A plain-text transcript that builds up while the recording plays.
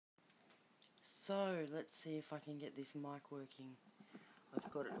So, let's see if I can get this mic working.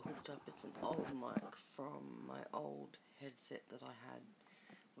 I've got it hooked up. It's an old mic from my old headset that I had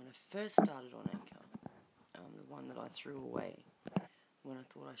when I first started on Anchor. The one that I threw away when I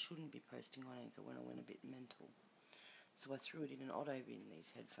thought I shouldn't be posting on Anchor when I went a bit mental. So I threw it in an auto bin,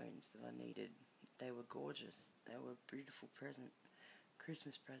 these headphones that I needed. They were gorgeous. They were a beautiful present,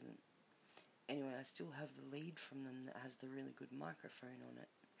 Christmas present. Anyway, I still have the lead from them that has the really good microphone on it.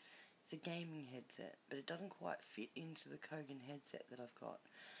 It's a gaming headset, but it doesn't quite fit into the Kogan headset that I've got.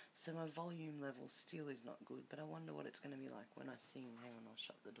 So my volume level still is not good, but I wonder what it's going to be like when I sing. Hang on, I'll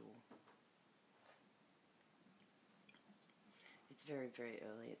shut the door. It's very, very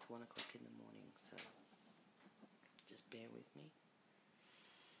early. It's 1 o'clock in the morning, so just bear with me.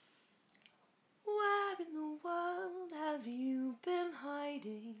 Where in the world have you been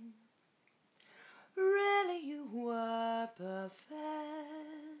hiding? Really, you were perfect.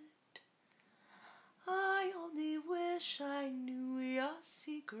 I only wish I knew your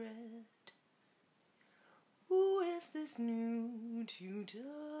secret. Who is this new tutor?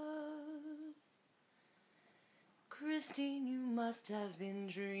 Christine, you must have been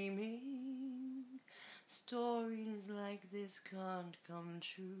dreaming. Stories like this can't come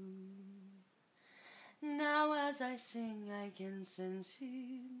true. Now as I sing I can sense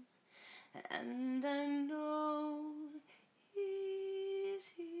you, and I know he's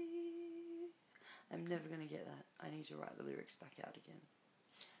here. I'm never going to get that. I need to write the lyrics back out again.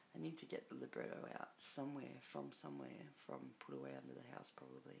 I need to get the libretto out somewhere, from put away under the house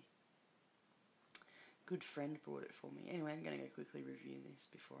probably. Good friend brought it for me. Anyway, I'm going to go quickly review this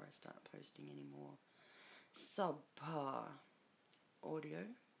before I start posting any more subpar audio.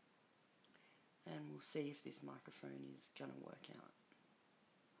 And we'll see if this microphone is going to work out.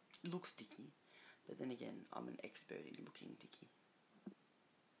 It looks dicky, but then again, I'm an expert in looking dicky.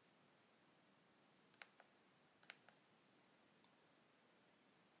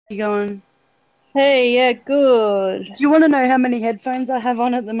 You going? Hey, yeah, good. Do you want to know how many headphones I have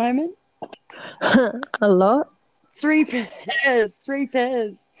on at the moment? A lot? 3 pairs. 3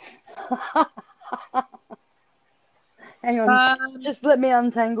 pairs. Hang on. Just let me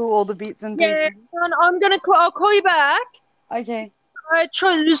untangle all the bits and Yeah, pieces. I'll call you back. Okay.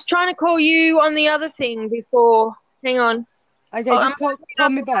 Just trying to call you on the other thing before. Hang on. Okay, just call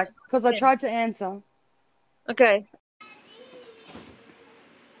me back, because I tried to answer. Okay.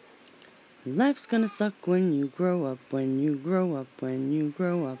 Life's gonna suck when you grow up, when you grow up, when you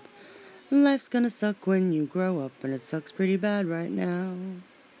grow up. Life's gonna suck when you grow up, and it sucks pretty bad right now.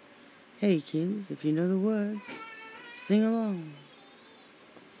 Hey kids, if you know the words, sing along.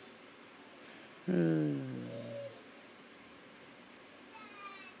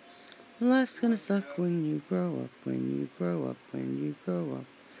 Life's gonna suck when you grow up, when you grow up, when you grow up.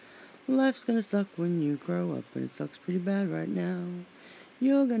 Life's gonna suck when you grow up, and it sucks pretty bad right now.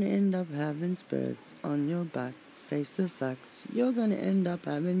 You're gonna end up having spurts on your back. Face the facts, you're gonna end up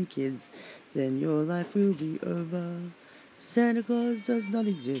having kids, then your life will be over. Santa Claus does not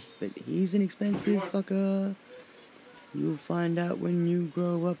exist, but he's an expensive fucker. You'll find out when you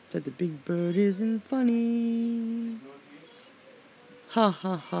grow up that the big bird isn't funny. Ha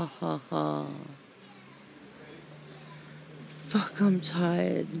ha ha ha ha. Fuck, I'm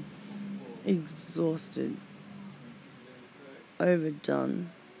tired. Exhausted.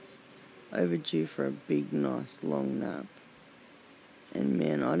 Overdone. Overdue for a big, nice, long nap. And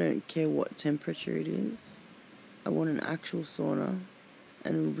man, I don't care what temperature it is. I want an actual sauna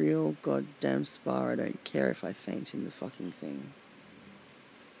and a real goddamn spa. I don't care if I faint in the fucking thing.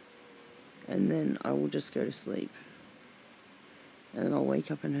 And then I will just go to sleep. And then I'll wake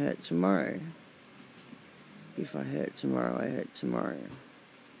up and hurt tomorrow. If I hurt tomorrow, I hurt tomorrow.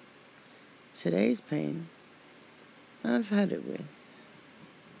 Today's pain, I've had it with.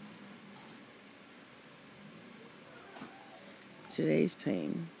 Today's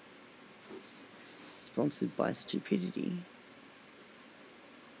pain, sponsored by stupidity.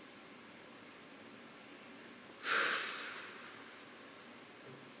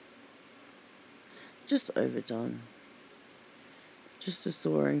 Just overdone. Just a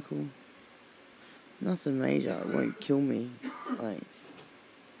sore ankle. Nothing major. It won't kill me. Like,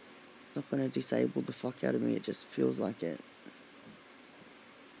 it's not gonna disable the fuck out of me. It just feels like it.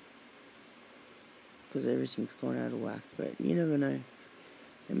 Because everything's gone out of whack. But you never know.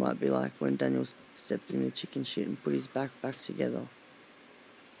 It might be like when Daniel stepped in the chicken shit and put his back together.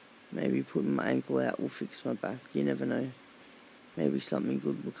 Maybe putting my ankle out will fix my back. You never know. Maybe something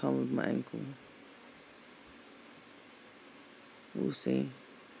good will come with my ankle. We'll see.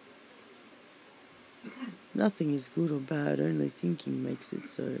 Nothing is good or bad, only thinking makes it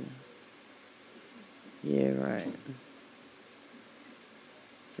so. Yeah, right.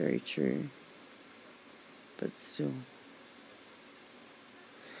 Very true. But still.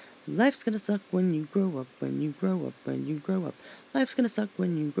 Life's gonna suck when you grow up, when you grow up, when you grow up. Life's gonna suck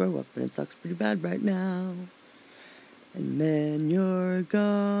when you grow up, and it sucks pretty bad right now. And then you're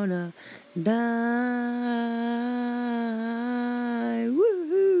gonna die.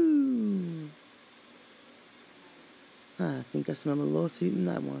 Woohoo! I think I smell a lawsuit in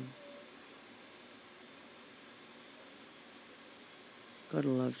that one. Gotta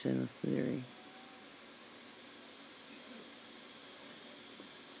love Jenna Theory.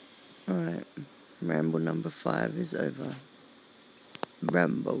 Alright, ramble number 5 is over.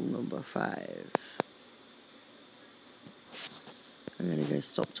 Ramble number 5. I'm gonna go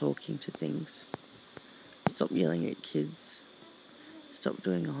stop talking to things. Stop yelling at kids. Stop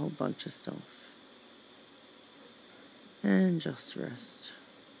doing a whole bunch of stuff. And just rest.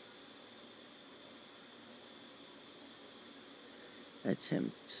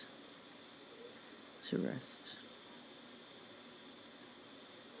 Attempt to rest.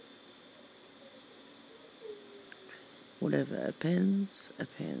 Whatever appends,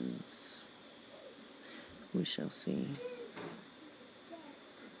 appends. We shall see.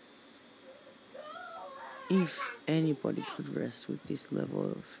 If anybody could rest with this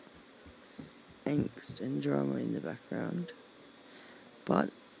level of angst and drama in the background, but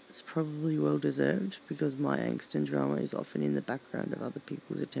it's probably well deserved because my angst and drama is often in the background of other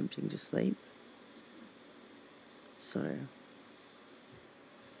people's attempting to sleep. So,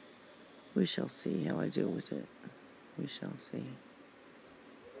 we shall see how I deal with it. We shall see.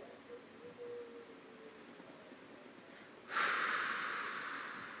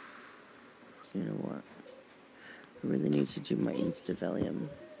 You know what? I really need to do my Insta-Valium.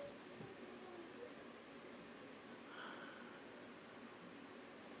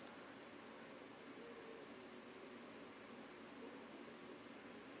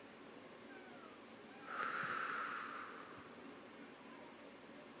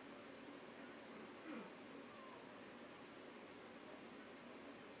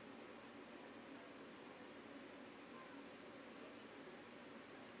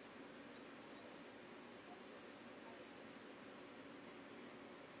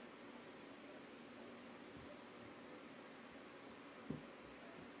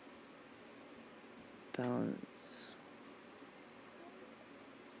 Balance.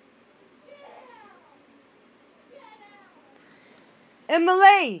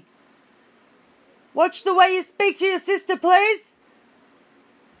 Emily! Watch the way you speak to your sister, please!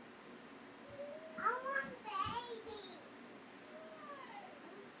 I want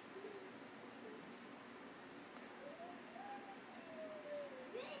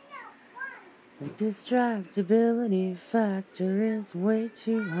baby. The distractibility factor is way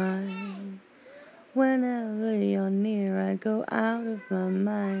too high. Whenever you're near, I go out of my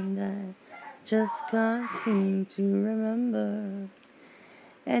mind. I just can't seem to remember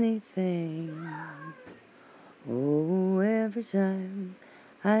anything. Oh, every time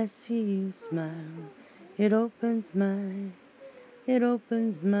I see you smile, it opens my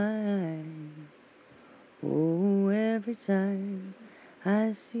eyes. Oh, every time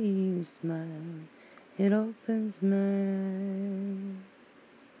I see you smile, it opens my eyes.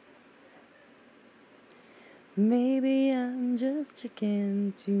 Maybe I'm just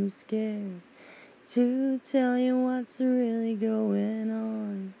chicken, too scared to tell you what's really going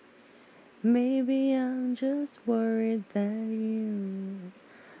on. Maybe I'm just worried that you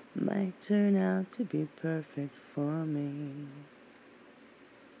might turn out to be perfect for me.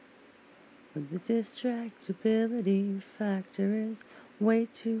 But the distractibility factor is way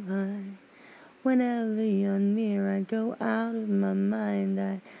too high. Whenever you're near, I go out of my mind.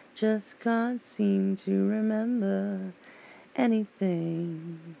 I just can't seem to remember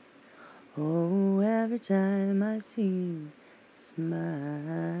anything. Oh, every time I see you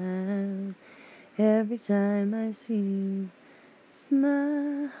smile, every time I see you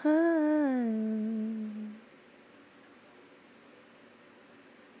smile.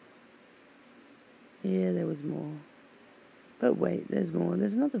 Yeah, there was more. But wait, there's more.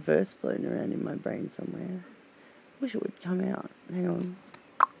 There's another verse floating around in my brain somewhere. Wish it would come out. Hang on.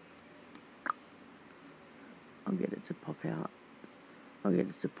 I'll get it to pop out. I'll get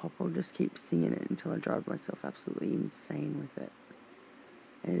it to pop. I'll just keep singing it until I drive myself absolutely insane with it.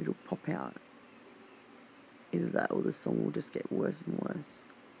 And it'll pop out. Either that or the song will just get worse and worse.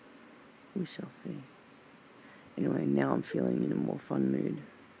 We shall see. Anyway, now I'm feeling in a more fun mood.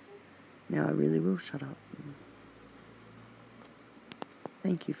 Now I really will shut up.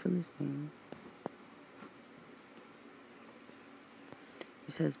 Thank you for listening.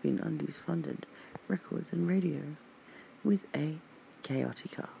 This has been Undies Funded Records and Radio with a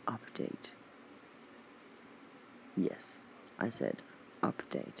Chaotica update. Yes, I said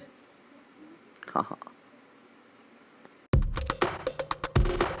update. Haha.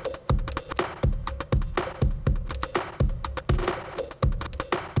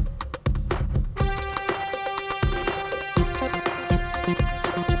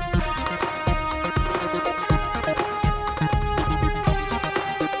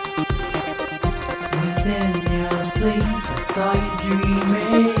 Within your sleep, I saw you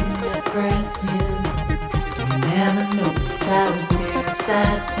dreaming. I crept in. You never noticed I was there. I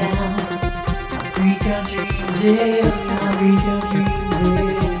sat down. I breathe your dreams in. I breathe your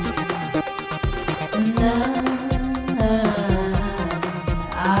dreams in. And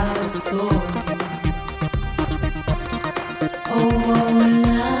I saw you. Oh, and I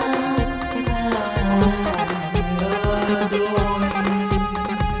adore you.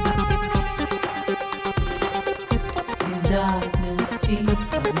 In darkness deep,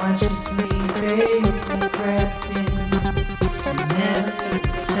 I watch you sleeping. I crept in. You never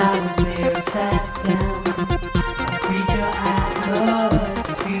noticed I was there. I sat down. I breathe your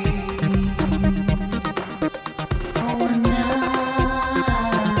atmosphere. Oh, and I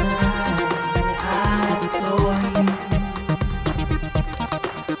saw you.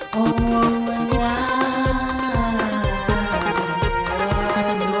 Oh, and I adore you. Oh.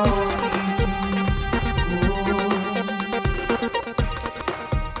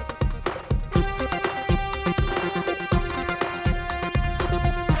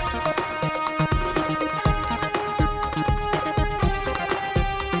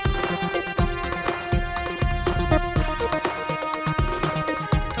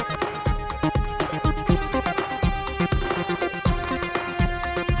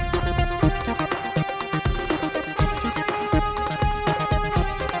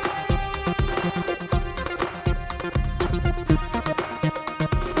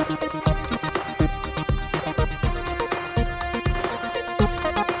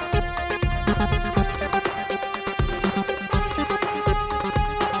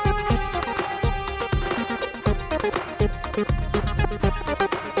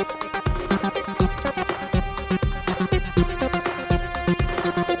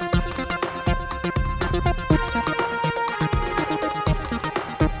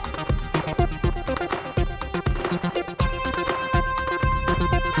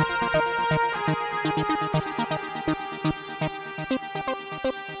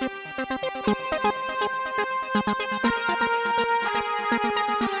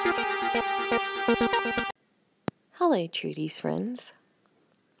 Hello, Trudy's friends.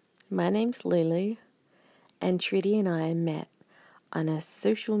 My name's Lulu, and Trudy and I met on a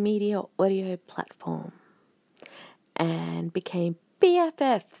social media audio platform and became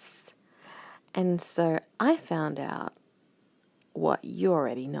BFFs. And so I found out what you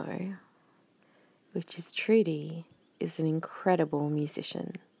already know, which is Trudy is an incredible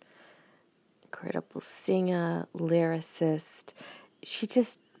musician, incredible singer, lyricist. She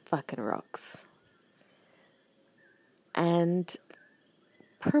just fucking rocks. And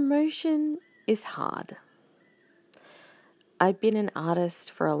promotion is hard. I've been an artist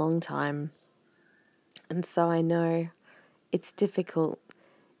for a long time, and so I know it's difficult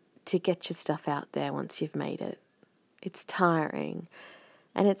to get your stuff out there once you've made it. It's tiring,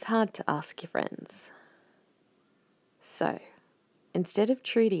 and it's hard to ask your friends. So, instead of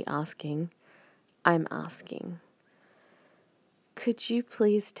Trudy asking, I'm asking, could you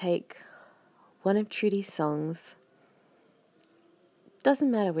please take one of Trudy's songs,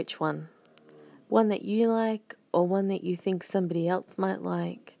 doesn't matter which one that you like or one that you think somebody else might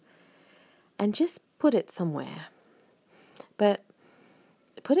like, and just put it somewhere. But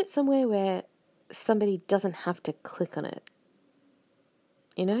put it somewhere where somebody doesn't have to click on it.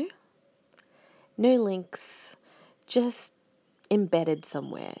 You know? No links, just embedded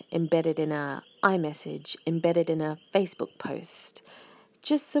somewhere. Embedded in a iMessage, embedded in a Facebook post.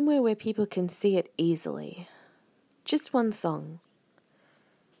 Just somewhere where people can see it easily. Just one song.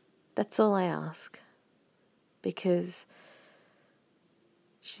 That's all I ask. Because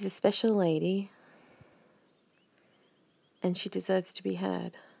she's a special lady and she deserves to be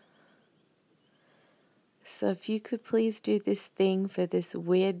heard. So if you could please do this thing for this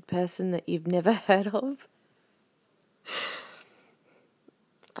weird person that you've never heard of,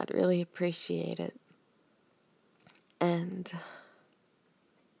 I'd really appreciate it. And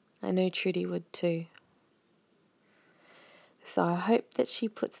I know Trudy would too. So I hope that she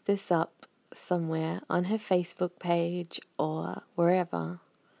puts this up somewhere on her Facebook page or wherever.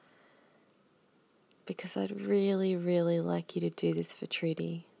 because I'd really, really like you to do this for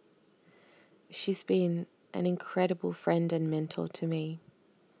Trudy. She's been an incredible friend and mentor to me.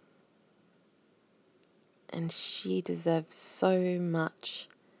 And she deserves so much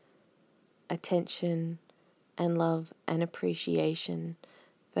attention and love and appreciation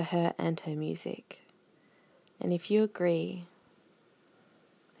for her and her music. And if you agree,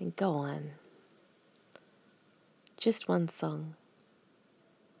 then go on. Just one song.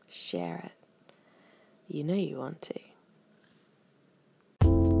 Share it. You know you want to.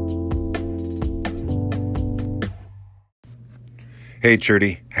 Hey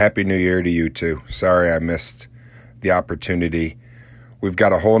Trudy, Happy New Year to you too. Sorry I missed the opportunity. We've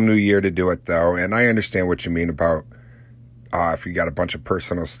got a whole new year to do it though, and I understand what you mean about if you got a bunch of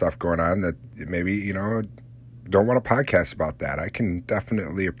personal stuff going on that maybe, don't want a podcast about that. I can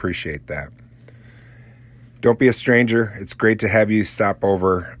definitely appreciate that. Don't be a stranger. It's great to have you stop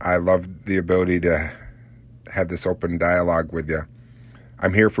over. I love the ability to have this open dialogue with you.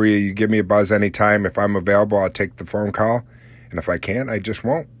 I'm here for you. You give me a buzz anytime. If I'm available, I'll take the phone call. And if I can't, I just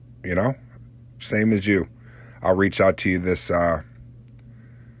won't, Same as you. I'll reach out to you this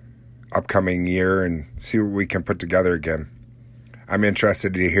upcoming year and see what we can put together again. I'm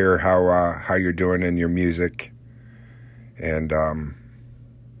interested to hear how you're doing in your music and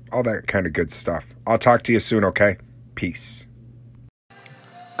all that kind of good stuff. I'll talk to you soon, okay? Peace.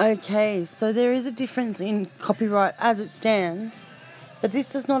 Okay, so there is a difference in copyright as it stands, but this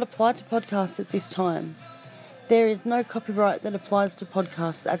does not apply to podcasts at this time. There is no copyright that applies to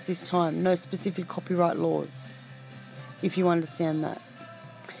podcasts at this time, no specific copyright laws, if you understand that.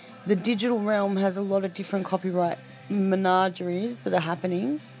 The digital realm has a lot of different copyright menageries that are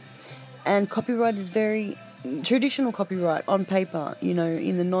happening, and copyright is very... Traditional copyright on paper,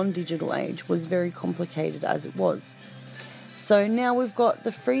 in the non-digital age was very complicated as it was. So now we've got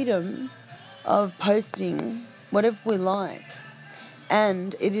the freedom of posting whatever we like.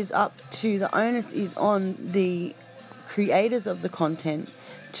 And it is up to, the onus is on the creators of the content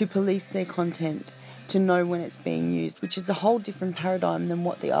to police their content, to know when it's being used, which is a whole different paradigm than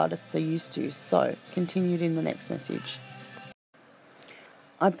what the artists are used to. So, continued in the next message.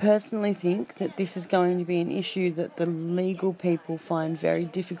 I personally think that this is going to be an issue that the legal people find very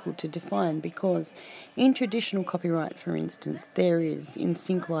difficult to define, because in traditional copyright, for instance, there is in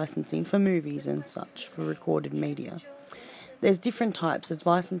sync licensing for movies and such, for recorded media. There's different types of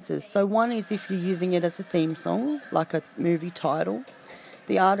licenses. So one is if you're using it as a theme song, like a movie title,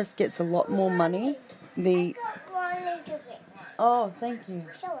 the artist gets a lot more money. Oh, thank you.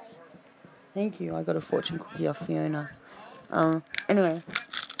 Thank you. I got a fortune cookie off Fiona. Anyway.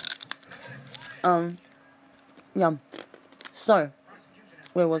 Yum. So,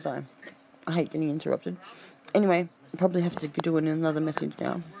 where was I? I hate getting interrupted. Anyway, I probably have to do another message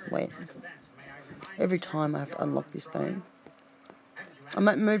now. Wait. Every time I have to unlock this phone. I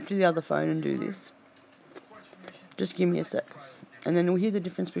might move to the other phone and do this. Just give me a sec. And then we'll hear the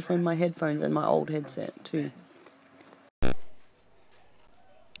difference between my headphones and my old headset too.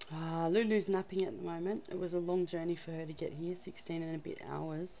 Lulu's napping at the moment. It was a long journey for her to get here, 16 and a bit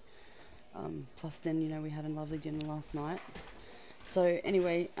hours. Plus then, we had a lovely dinner last night. So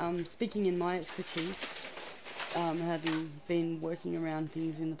anyway, speaking in my expertise, having been working around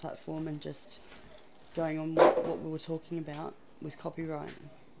things in the platform and just going on what we were talking about with copyright.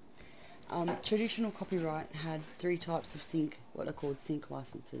 Traditional copyright had 3 types of what are called sync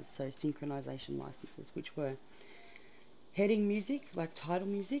licenses, so synchronization licenses, which were heading music, like title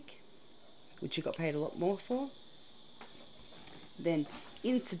music, which you got paid a lot more for. Then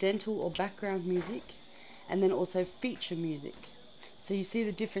incidental or background music, and then also feature music. So you see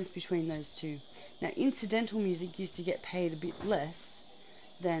the difference between those two. Now, incidental music used to get paid a bit less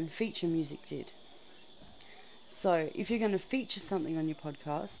than feature music did. So if you're going to feature something on your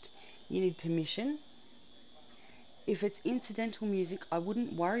podcast, you need permission. If it's incidental music, I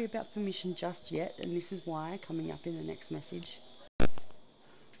wouldn't worry about permission just yet, and this is why, coming up in the next message.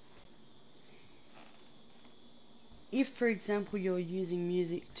 If, for example, you're using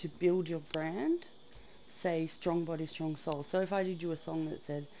music to build your brand, say Strong Body, Strong Soul. So if I did you a song that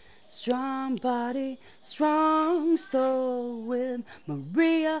said, Strong Body, Strong Soul with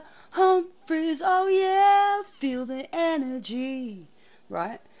Maria Humphreys, oh yeah, feel the energy,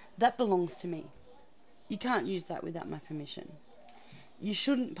 right? That belongs to me. You can't use that without my permission. You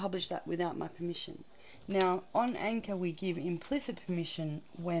shouldn't publish that without my permission. Now, on Anchor, we give implicit permission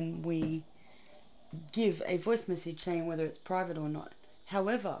when we give a voice message saying whether it's private or not.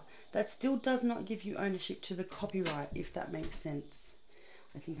 However, that still does not give you ownership to the copyright, if that makes sense.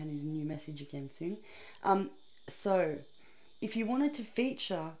 I think I need a new message again soon. So, if you wanted to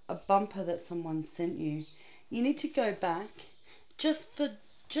feature a bumper that someone sent you, you need to go back just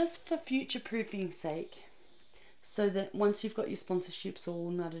for future proofing sake, so that once you've got your sponsorships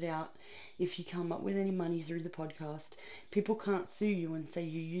all nutted out, if you come up with any money through the podcast, people can't sue you and say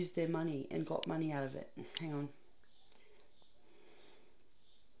you used their money and got money out of it. Hang on.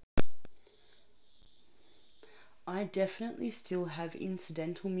 I definitely still have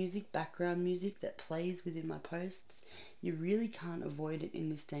incidental music, background music that plays within my posts. You really can't avoid it in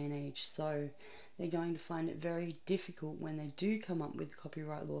this day and age, so they're going to find it very difficult when they do come up with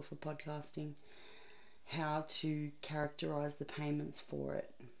copyright law for podcasting, how to characterize the payments for it.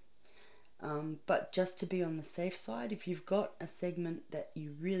 But just to be on the safe side, if you've got a segment that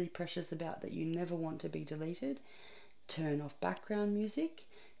you're really precious about that you never want to be deleted, turn off background music,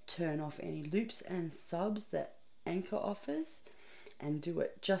 turn off any loops and subs that Anchor offers, and do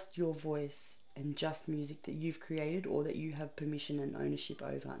it just your voice and just music that you've created or that you have permission and ownership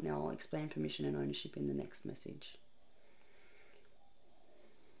over. Now I'll explain permission and ownership in the next message.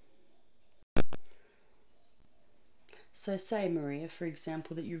 So say, Maria, for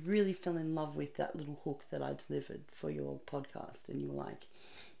example, that you really fell in love with that little hook that I delivered for your podcast, and you were like,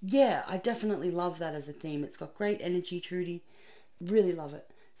 yeah, I definitely love that as a theme. It's got great energy, Trudy. Really love it.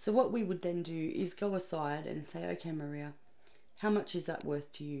 So what we would then do is go aside and say, okay, Maria, how much is that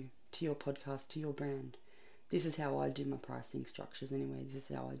worth to you, to your podcast, to your brand? This is how I do my pricing structures anyway. This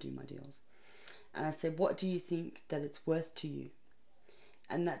is how I do my deals. And I said, what do you think that it's worth to you?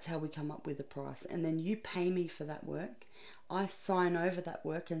 And that's how we come up with a price. And then you pay me for that work. I sign over that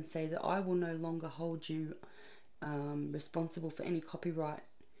work and say that I will no longer hold you responsible for any copyright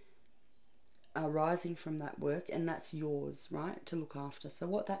arising from that work, and that's yours, right, to look after. So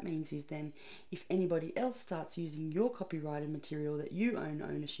what that means is then if anybody else starts using your copyrighted material that you own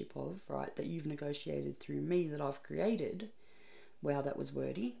ownership of, right, that you've negotiated through me, that I've created, wow, that was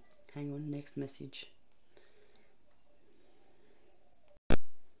wordy. Hang on, next message.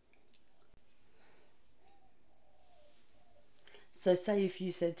 So say if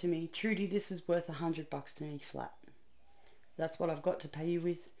you said to me, Trudy, this is worth $100 to me flat. That's what I've got to pay you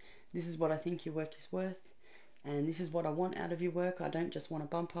with. This is what I think your work is worth, and this is what I want out of your work. I don't just want a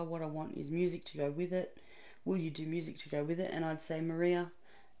bumper. What I want is music to go with it. Will you do music to go with it? And I'd say, Maria,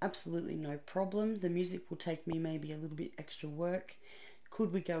 absolutely no problem. The music will take me maybe a little bit extra work.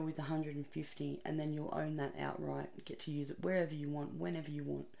 Could we go with 150, and then you'll own that outright, get to use it wherever you want, whenever you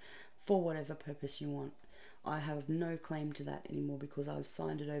want, for whatever purpose you want. I have no claim to that anymore because I've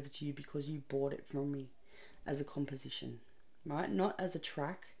signed it over to you because you bought it from me as a composition, right? Not as a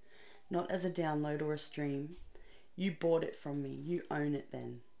track, not as a download or a stream. You bought it from me. You own it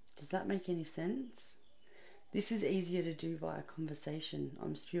then. Does that make any sense? This is easier to do via conversation.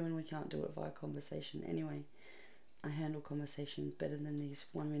 I'm spewing we can't do it via conversation. Anyway, I handle conversations better than these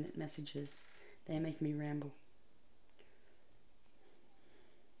 1-minute messages. They make me ramble.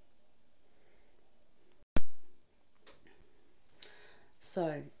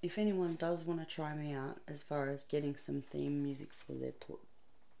 So, if anyone does want to try me out as far as getting some theme music for their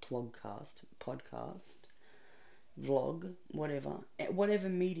podcast, vlog, whatever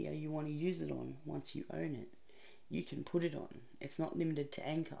media you want to use it on, once you own it, you can put it on. It's not limited to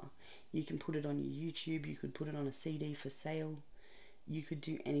Anchor. You can put it on your YouTube, you could put it on a CD for sale, you could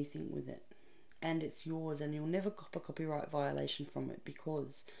do anything with it. And it's yours, and you'll never cop a copyright violation from it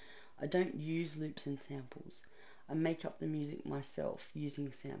because I don't use loops and samples. I make up the music myself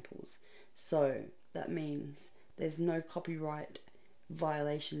using samples. So that means there's no copyright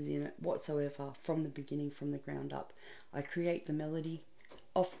violations in it whatsoever from the beginning, from the ground up. I create the melody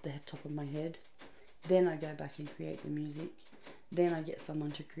off the top of my head, then I go back and create the music, then I get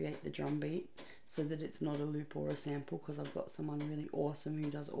someone to create the drum beat so that it's not a loop or a sample, because I've got someone really awesome who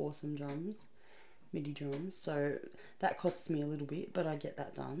does awesome drums, MIDI drums. So that costs me a little bit, but I get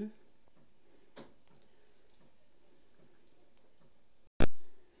that done.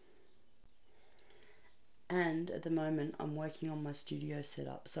 And at the moment, I'm working on my studio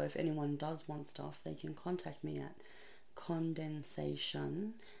setup. So if anyone does want stuff, they can contact me at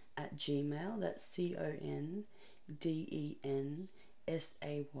condensation@gmail. That's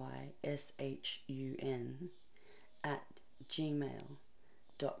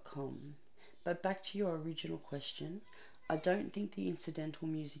CONDENSAYSHUN@gmail.com. But back to your original question, I don't think the incidental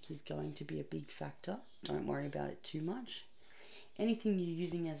music is going to be a big factor. Don't worry about it too much. Anything you're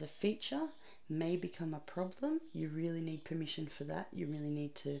using as a feature may become a problem. You really need permission for that. You really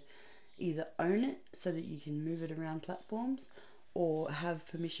need to either own it so that you can move it around platforms, or have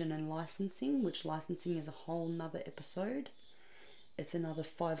permission and licensing, which licensing is a whole nother episode. It's another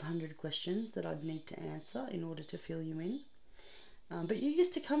 500 questions that I'd need to answer in order to fill you in. But you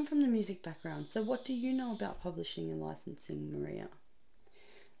used to come from the music background, so what do you know about publishing and licensing, Maria?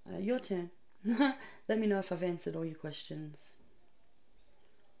 Your turn. Let me know if I've answered all your questions.